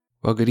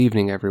Well, good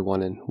evening,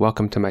 everyone, and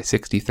welcome to my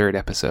 63rd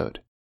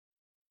episode.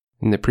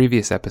 In the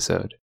previous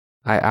episode,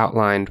 I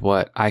outlined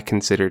what I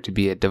consider to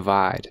be a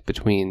divide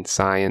between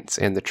science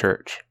and the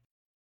church.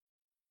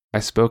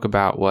 I spoke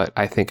about what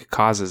I think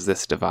causes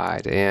this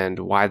divide and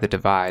why the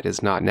divide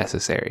is not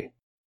necessary.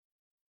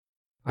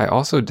 I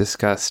also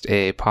discussed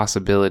a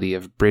possibility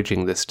of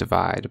bridging this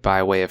divide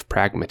by way of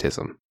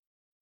pragmatism.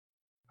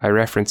 I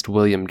referenced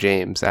William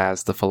James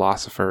as the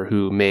philosopher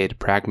who made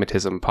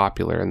pragmatism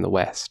popular in the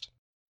West.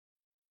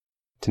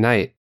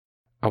 Tonight,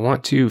 I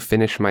want to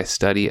finish my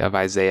study of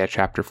Isaiah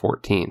chapter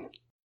 14.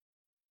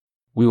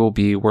 We will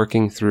be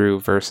working through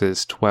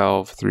verses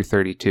 12 through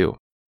 32,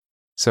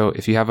 so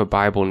if you have a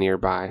Bible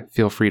nearby,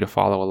 feel free to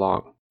follow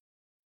along.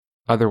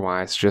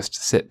 Otherwise, just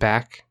sit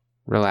back,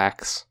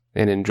 relax,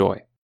 and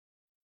enjoy.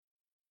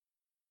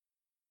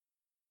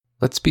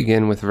 Let's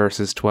begin with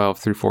verses 12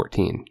 through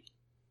 14.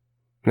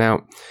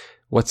 Now,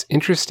 what's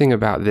interesting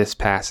about this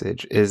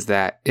passage is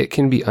that it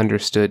can be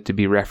understood to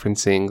be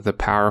referencing the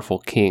powerful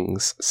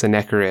kings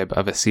Sennacherib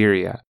of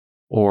Assyria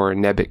or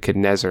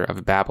Nebuchadnezzar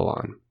of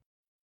Babylon.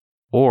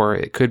 Or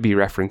it could be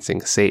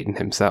referencing Satan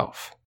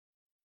himself.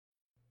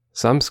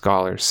 Some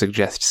scholars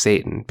suggest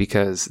Satan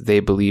because they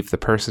believe the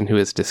person who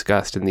is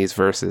discussed in these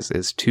verses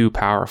is too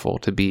powerful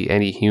to be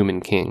any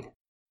human king.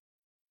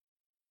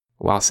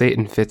 While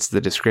Satan fits the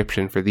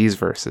description for these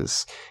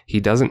verses, he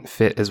doesn't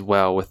fit as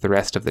well with the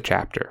rest of the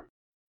chapter.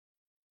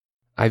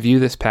 I view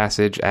this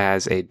passage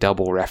as a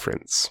double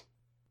reference.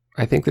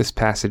 I think this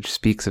passage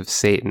speaks of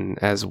Satan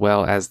as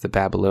well as the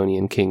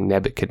Babylonian king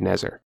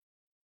Nebuchadnezzar.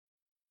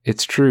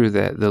 It's true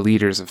that the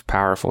leaders of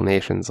powerful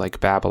nations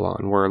like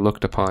Babylon were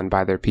looked upon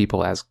by their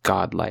people as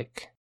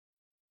godlike.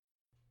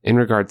 In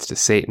regards to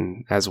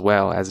Satan as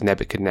well as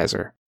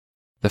Nebuchadnezzar,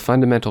 the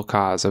fundamental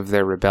cause of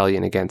their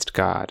rebellion against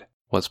God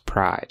was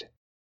pride.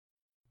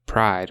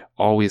 Pride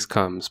always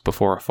comes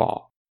before a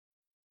fall.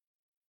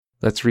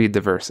 Let's read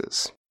the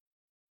verses.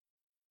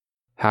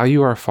 How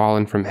you are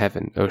fallen from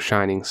heaven, O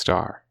shining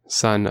star,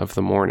 son of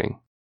the morning.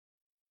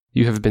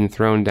 You have been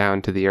thrown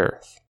down to the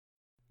earth,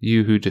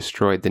 you who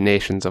destroyed the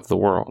nations of the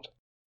world.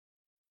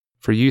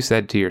 For you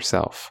said to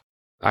yourself,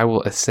 I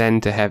will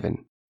ascend to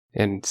heaven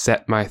and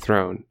set my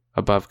throne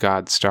above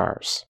God's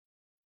stars.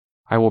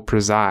 I will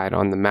preside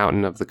on the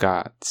mountain of the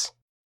gods,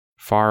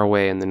 far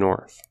away in the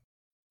north.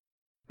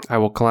 I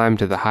will climb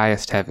to the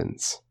highest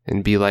heavens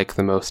and be like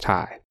the Most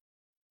High.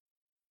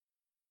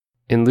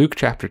 In Luke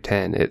chapter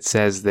 10, it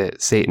says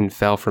that Satan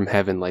fell from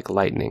heaven like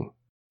lightning.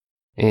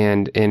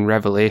 And in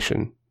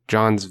Revelation,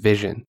 John's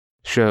vision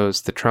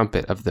shows the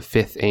trumpet of the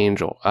fifth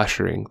angel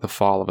ushering the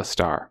fall of a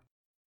star.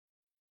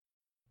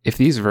 If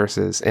these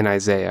verses in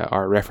Isaiah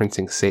are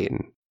referencing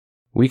Satan,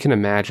 we can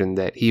imagine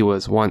that he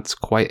was once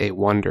quite a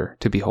wonder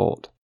to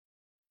behold.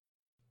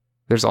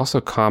 There's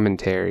also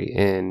commentary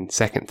in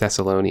 2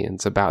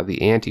 Thessalonians about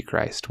the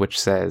Antichrist, which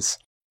says,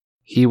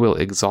 He will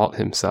exalt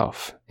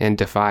himself and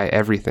defy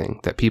everything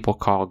that people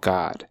call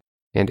God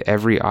and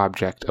every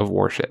object of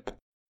worship.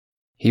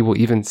 He will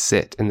even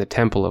sit in the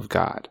temple of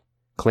God,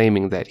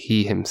 claiming that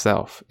he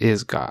himself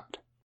is God.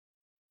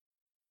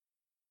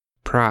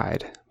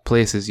 Pride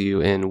places you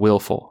in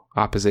willful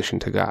opposition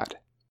to God.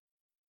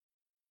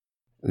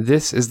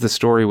 This is the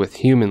story with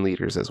human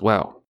leaders as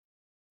well.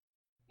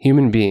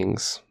 Human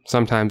beings,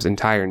 sometimes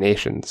entire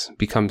nations,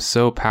 become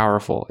so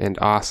powerful and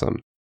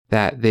awesome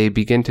that they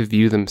begin to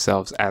view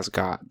themselves as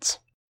gods.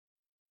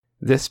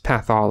 This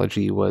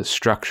pathology was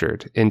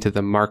structured into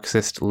the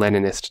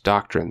Marxist-Leninist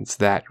doctrines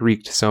that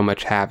wreaked so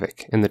much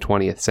havoc in the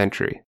 20th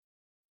century.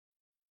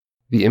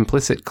 The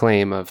implicit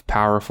claim of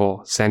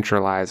powerful,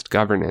 centralized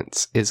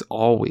governance is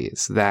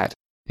always that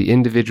the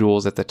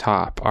individuals at the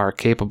top are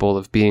capable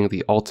of being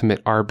the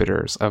ultimate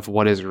arbiters of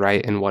what is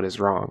right and what is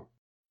wrong.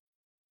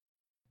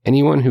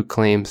 Anyone who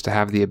claims to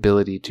have the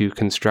ability to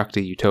construct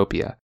a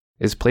utopia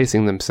is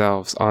placing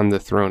themselves on the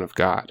throne of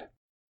God.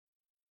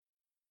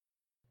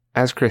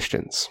 As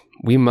Christians,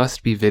 we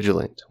must be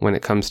vigilant when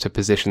it comes to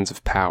positions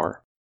of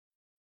power.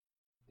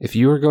 If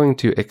you are going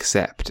to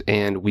accept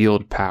and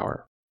wield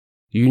power,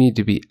 you need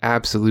to be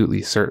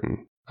absolutely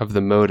certain of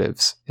the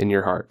motives in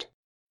your heart.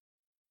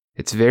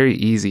 It's very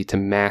easy to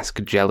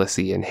mask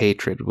jealousy and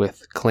hatred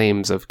with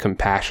claims of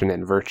compassion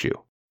and virtue.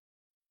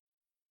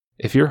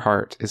 If your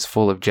heart is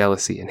full of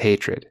jealousy and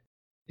hatred,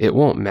 it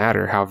won't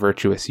matter how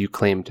virtuous you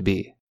claim to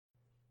be.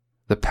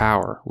 The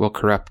power will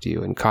corrupt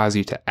you and cause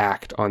you to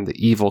act on the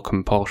evil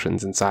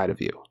compulsions inside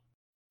of you.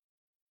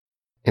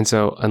 And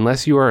so,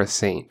 unless you are a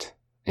saint,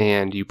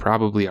 and you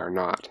probably are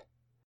not,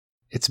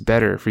 it's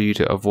better for you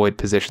to avoid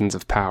positions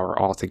of power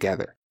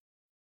altogether.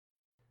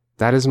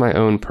 That is my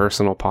own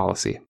personal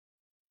policy.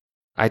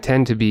 I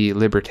tend to be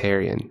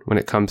libertarian when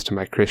it comes to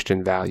my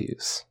Christian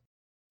values.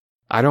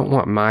 I don't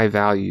want my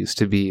values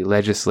to be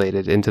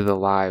legislated into the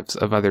lives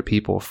of other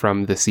people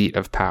from the seat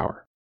of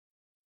power.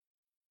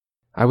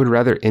 I would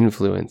rather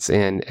influence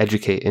and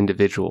educate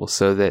individuals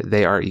so that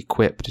they are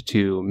equipped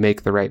to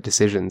make the right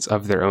decisions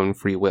of their own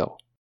free will.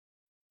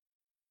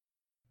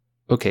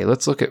 Okay,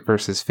 let's look at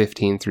verses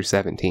 15 through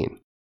 17.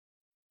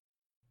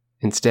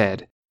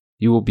 Instead,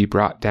 You will be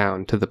brought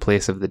down to the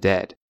place of the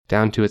dead,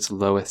 down to its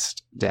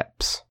lowest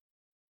depths.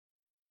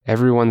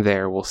 Everyone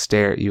there will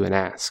stare at you and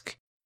ask,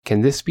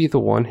 "Can this be the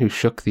one who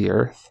shook the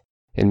earth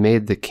and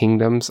made the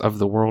kingdoms of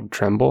the world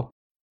tremble?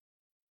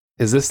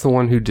 Is this the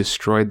one who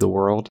destroyed the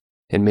world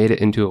and made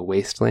it into a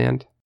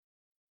wasteland?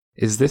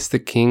 Is this the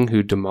king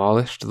who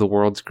demolished the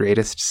world's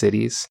greatest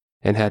cities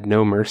and had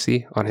no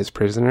mercy on his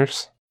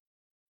prisoners?"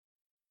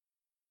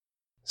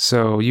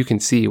 So you can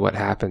see what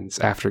happens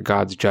after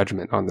God's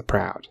judgment on the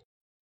proud.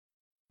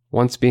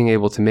 Once being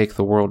able to make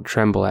the world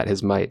tremble at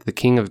his might, the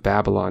king of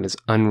Babylon is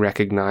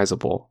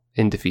unrecognizable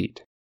in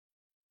defeat.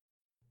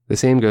 The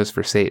same goes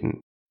for Satan.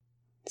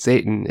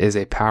 Satan is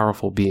a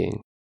powerful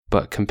being,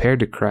 but compared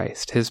to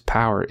Christ, his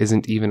power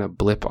isn't even a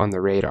blip on the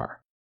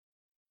radar.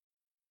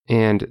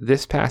 And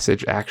this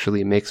passage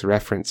actually makes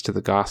reference to the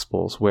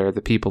Gospels where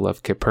the people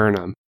of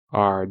Capernaum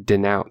are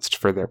denounced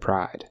for their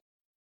pride.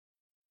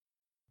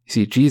 You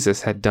see,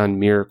 Jesus had done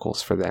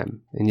miracles for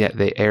them, and yet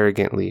they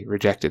arrogantly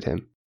rejected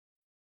him.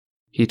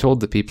 He told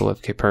the people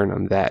of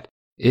Capernaum that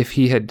if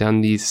he had done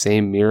these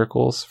same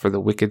miracles for the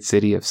wicked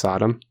city of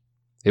Sodom,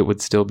 it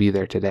would still be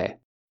there today.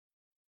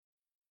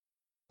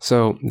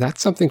 So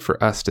that's something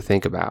for us to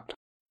think about.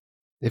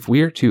 If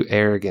we are too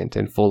arrogant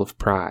and full of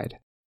pride,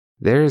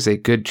 there is a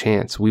good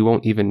chance we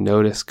won't even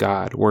notice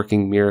God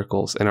working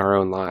miracles in our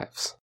own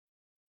lives.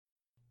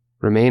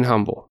 Remain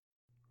humble,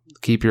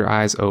 keep your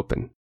eyes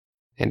open,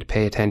 and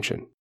pay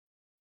attention.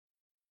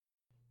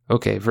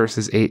 Okay,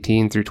 verses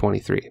 18 through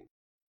 23.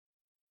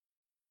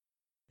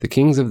 The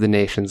kings of the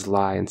nations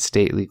lie in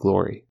stately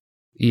glory,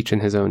 each in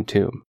his own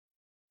tomb,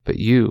 but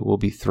you will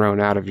be thrown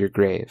out of your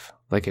grave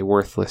like a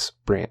worthless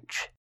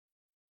branch.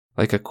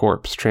 Like a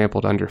corpse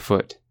trampled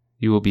underfoot,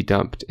 you will be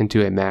dumped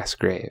into a mass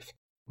grave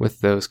with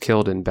those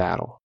killed in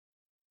battle.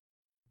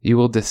 You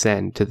will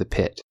descend to the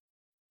pit.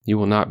 You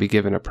will not be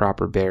given a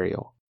proper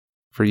burial,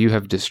 for you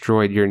have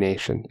destroyed your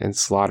nation and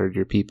slaughtered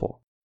your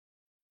people.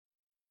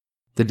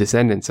 The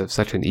descendants of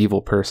such an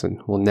evil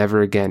person will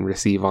never again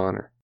receive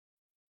honor.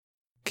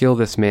 Kill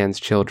this man's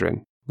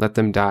children, let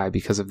them die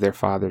because of their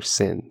father's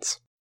sins.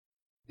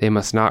 They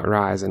must not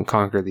rise and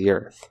conquer the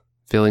earth,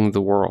 filling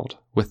the world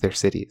with their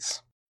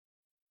cities.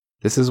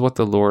 This is what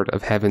the Lord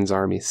of Heaven's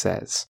armies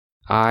says.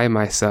 I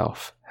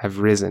myself have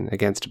risen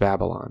against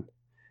Babylon.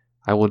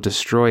 I will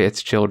destroy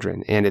its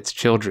children and its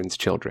children's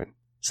children,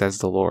 says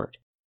the Lord.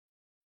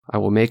 I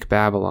will make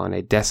Babylon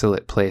a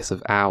desolate place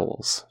of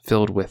owls,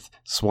 filled with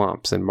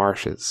swamps and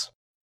marshes.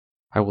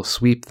 I will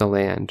sweep the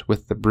land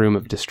with the broom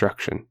of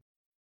destruction.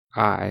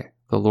 I,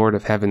 the Lord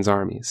of Heaven's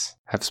armies,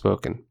 have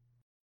spoken.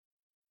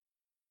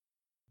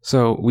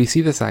 So we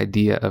see this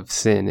idea of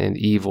sin and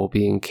evil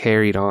being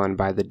carried on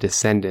by the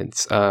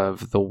descendants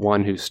of the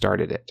one who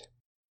started it.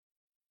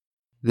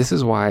 This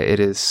is why it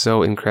is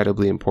so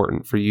incredibly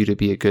important for you to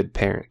be a good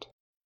parent.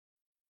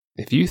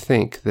 If you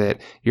think that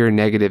your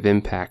negative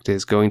impact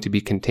is going to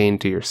be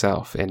contained to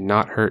yourself and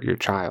not hurt your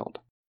child,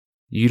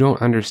 you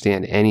don't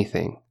understand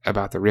anything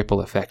about the ripple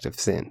effect of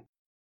sin.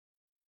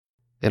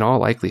 In all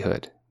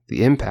likelihood,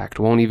 the impact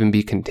won't even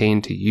be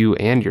contained to you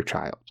and your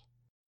child.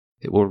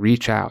 It will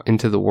reach out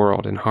into the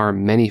world and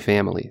harm many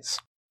families,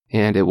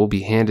 and it will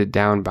be handed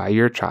down by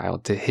your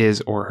child to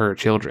his or her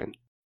children.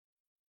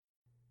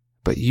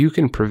 But you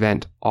can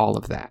prevent all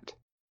of that.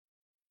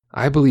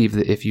 I believe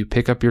that if you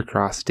pick up your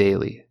cross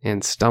daily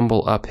and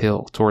stumble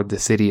uphill toward the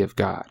city of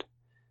God,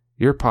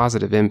 your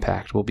positive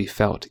impact will be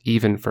felt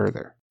even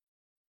further.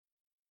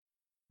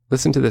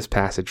 Listen to this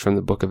passage from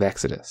the book of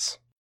Exodus.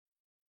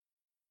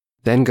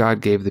 Then God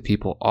gave the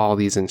people all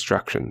these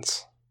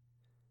instructions.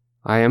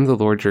 I am the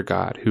Lord your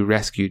God who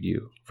rescued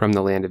you from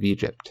the land of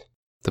Egypt,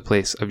 the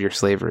place of your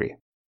slavery.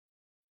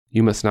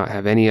 You must not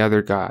have any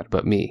other God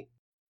but me.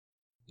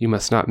 You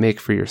must not make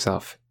for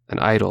yourself an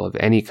idol of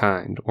any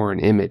kind or an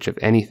image of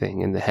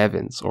anything in the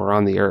heavens or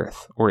on the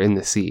earth or in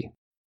the sea.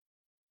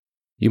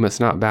 You must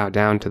not bow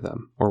down to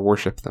them or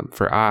worship them,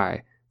 for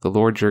I, the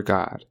Lord your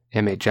God,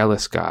 am a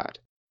jealous God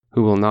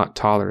who will not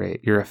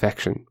tolerate your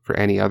affection for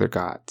any other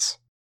gods.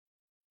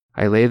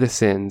 I lay the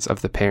sins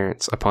of the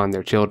parents upon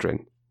their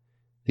children.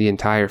 The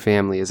entire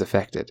family is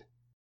affected,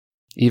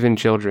 even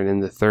children in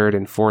the third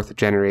and fourth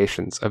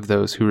generations of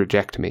those who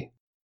reject me.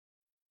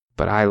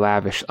 But I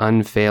lavish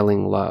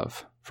unfailing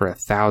love for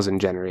 1,000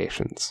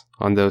 generations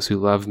on those who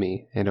love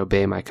me and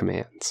obey my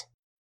commands.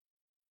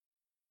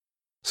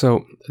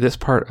 So this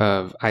part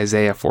of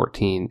Isaiah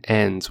 14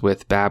 ends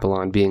with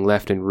Babylon being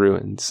left in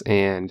ruins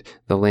and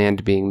the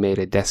land being made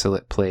a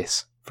desolate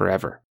place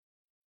forever.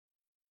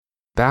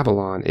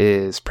 Babylon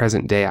is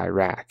present-day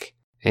Iraq,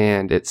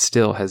 and it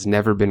still has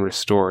never been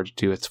restored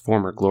to its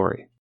former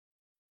glory.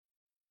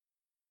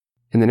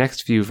 In the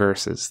next few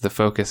verses, the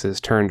focus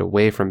is turned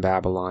away from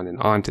Babylon and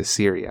onto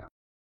Syria.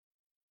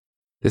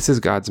 This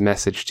is God's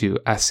message to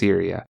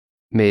Assyria,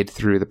 made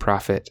through the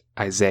prophet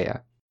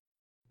Isaiah,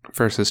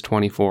 verses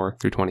 24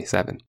 through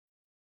 27.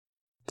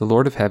 The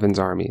Lord of Heaven's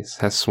armies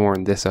has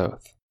sworn this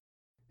oath.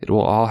 It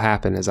will all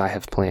happen as I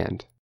have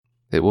planned.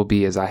 It will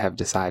be as I have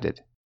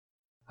decided.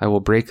 I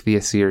will break the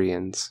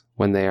Assyrians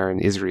when they are in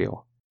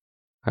Israel.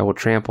 I will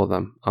trample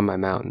them on my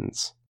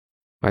mountains.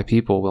 My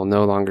people will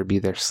no longer be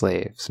their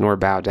slaves, nor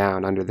bow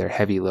down under their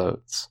heavy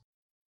loads.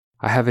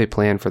 I have a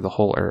plan for the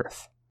whole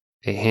earth,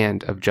 a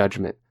hand of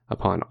judgment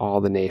upon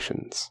all the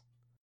nations.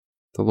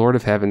 The Lord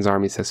of heaven's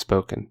armies has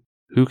spoken.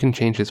 Who can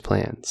change his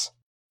plans?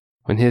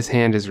 When his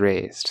hand is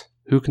raised,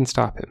 who can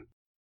stop him?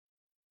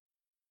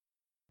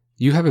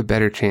 You have a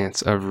better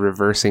chance of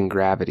reversing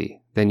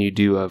gravity than you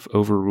do of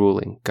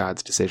overruling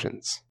God's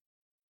decisions.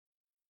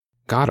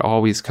 God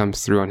always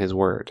comes through on his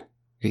word.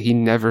 He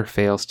never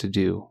fails to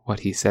do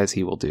what he says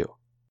he will do.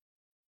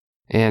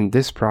 And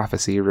this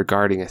prophecy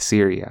regarding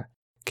Assyria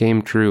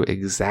came true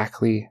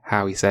exactly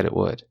how he said it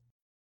would.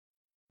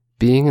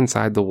 Being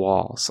inside the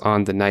walls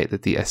on the night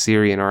that the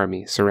Assyrian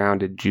army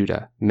surrounded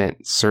Judah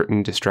meant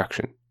certain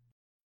destruction.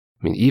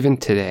 Even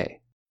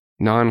today,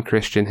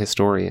 non-Christian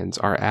historians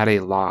are at a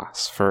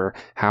loss for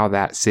how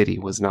that city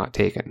was not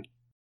taken.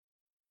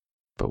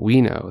 But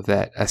we know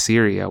that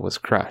Assyria was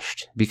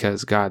crushed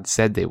because God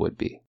said they would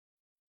be.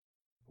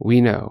 We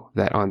know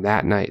that on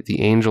that night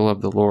the angel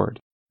of the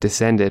Lord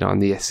descended on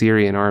the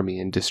Assyrian army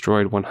and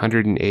destroyed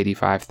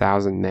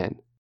 185,000 men,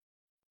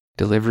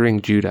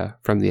 delivering Judah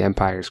from the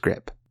empire's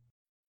grip.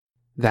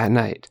 That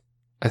night,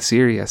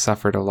 Assyria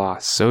suffered a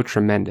loss so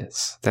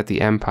tremendous that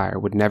the empire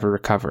would never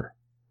recover,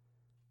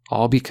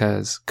 all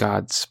because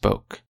God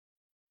spoke.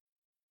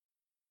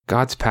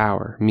 God's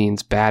power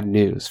means bad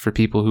news for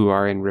people who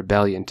are in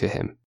rebellion to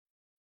him,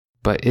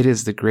 but it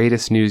is the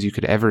greatest news you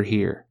could ever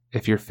hear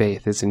if your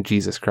faith is in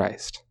Jesus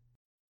Christ.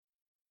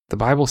 The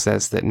Bible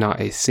says that not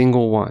a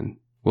single one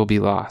will be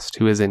lost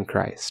who is in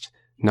Christ,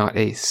 not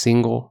a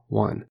single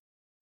one.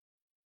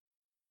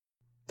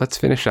 Let's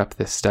finish up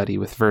this study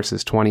with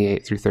verses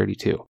 28 through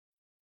 32.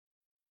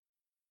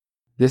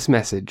 This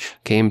message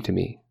came to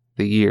me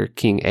the year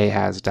King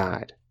Ahaz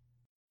died.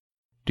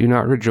 Do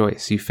not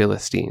rejoice, you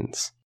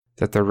Philistines,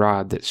 that the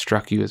rod that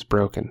struck you is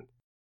broken,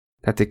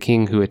 that the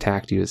king who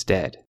attacked you is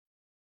dead.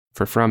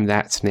 For from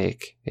that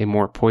snake a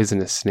more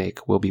poisonous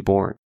snake will be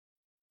born,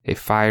 a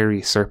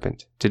fiery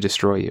serpent to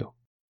destroy you.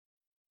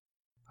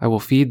 I will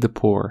feed the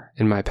poor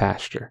in my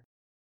pasture,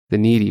 the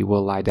needy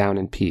will lie down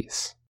in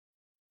peace.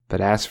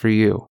 But as for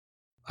you,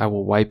 I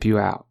will wipe you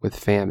out with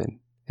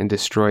famine and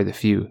destroy the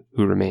few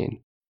who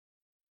remain.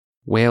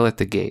 Wail at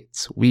the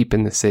gates, weep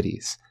in the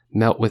cities,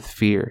 melt with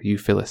fear, you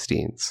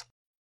Philistines.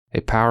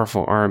 A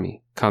powerful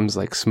army comes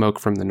like smoke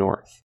from the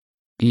north.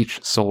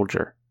 Each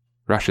soldier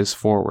rushes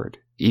forward,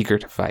 eager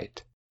to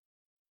fight.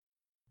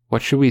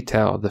 What should we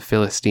tell the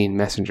Philistine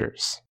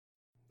messengers?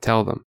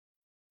 Tell them,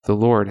 the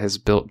Lord has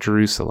built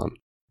Jerusalem.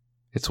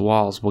 Its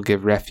walls will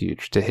give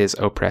refuge to his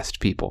oppressed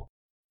people.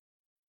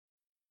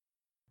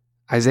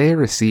 Isaiah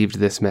received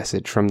this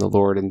message from the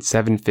Lord in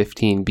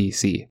 715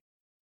 BC,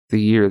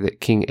 the year that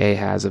King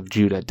Ahaz of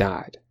Judah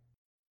died.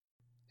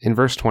 In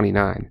verse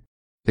 29,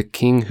 the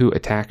king who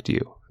attacked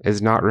you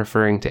is not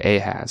referring to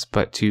Ahaz,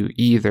 but to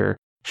either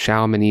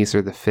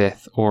Shalmaneser V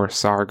or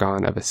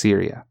Sargon of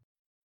Assyria.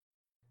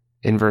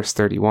 In verse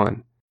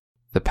 31,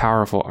 the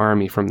powerful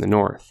army from the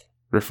north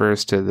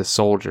refers to the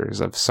soldiers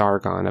of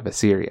Sargon of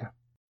Assyria.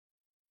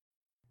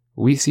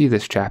 We see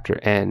this chapter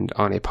end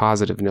on a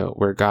positive note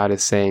where God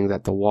is saying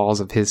that the walls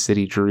of his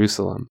city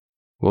Jerusalem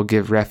will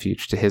give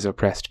refuge to his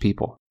oppressed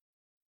people.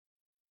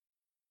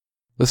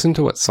 Listen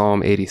to what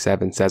Psalm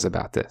 87 says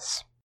about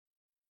this.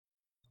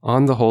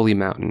 On the holy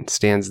mountain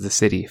stands the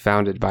city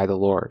founded by the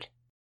Lord.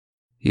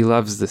 He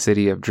loves the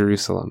city of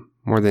Jerusalem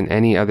more than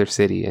any other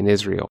city in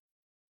Israel.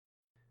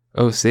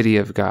 O city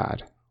of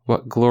God,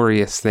 what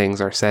glorious things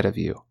are said of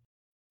you.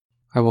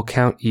 I will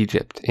count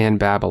Egypt and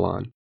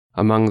Babylon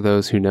among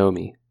those who know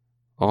me,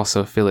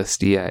 also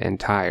Philistia and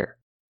Tyre,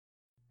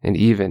 and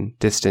even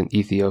distant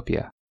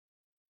Ethiopia.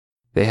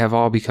 They have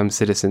all become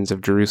citizens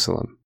of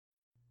Jerusalem.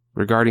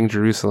 Regarding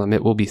Jerusalem,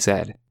 it will be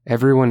said,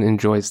 everyone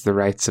enjoys the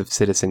rights of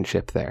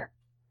citizenship there,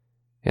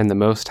 and the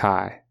Most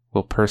High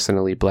will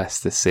personally bless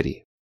this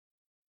city.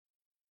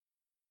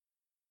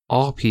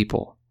 All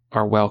people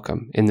are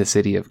welcome in the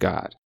city of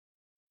God.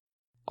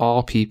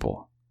 All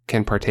people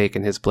can partake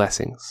in his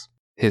blessings,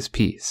 his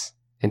peace,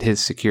 and his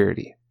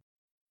security.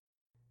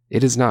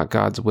 It is not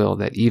God's will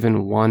that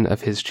even one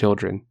of his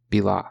children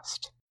be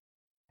lost,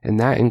 and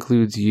that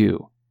includes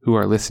you who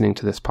are listening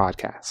to this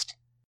podcast.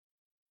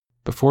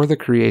 Before the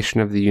creation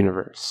of the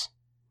universe,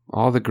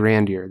 all the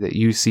grandeur that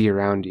you see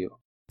around you,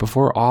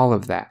 before all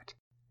of that,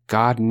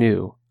 God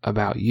knew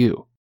about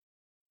you.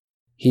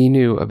 He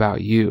knew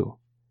about you,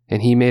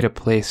 and he made a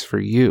place for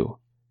you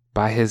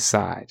by his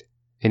side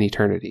in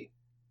eternity.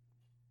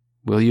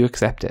 Will you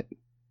accept it?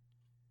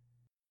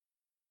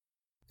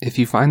 If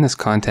you find this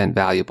content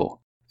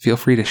valuable, feel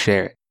free to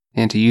share it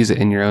and to use it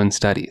in your own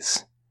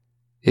studies.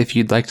 If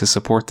you'd like to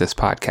support this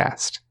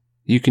podcast,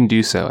 you can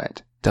do so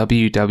at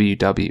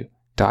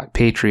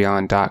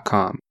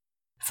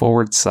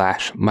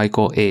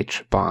www.patreon.com/Michael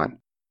H. Bond.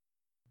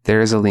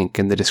 There is a link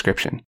in the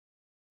description.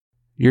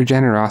 Your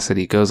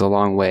generosity goes a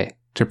long way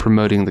to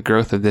promoting the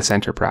growth of this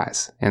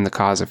enterprise and the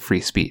cause of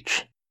free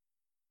speech.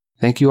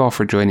 Thank you all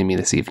for joining me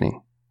this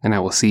evening, and I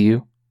will see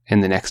you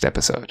in the next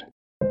episode.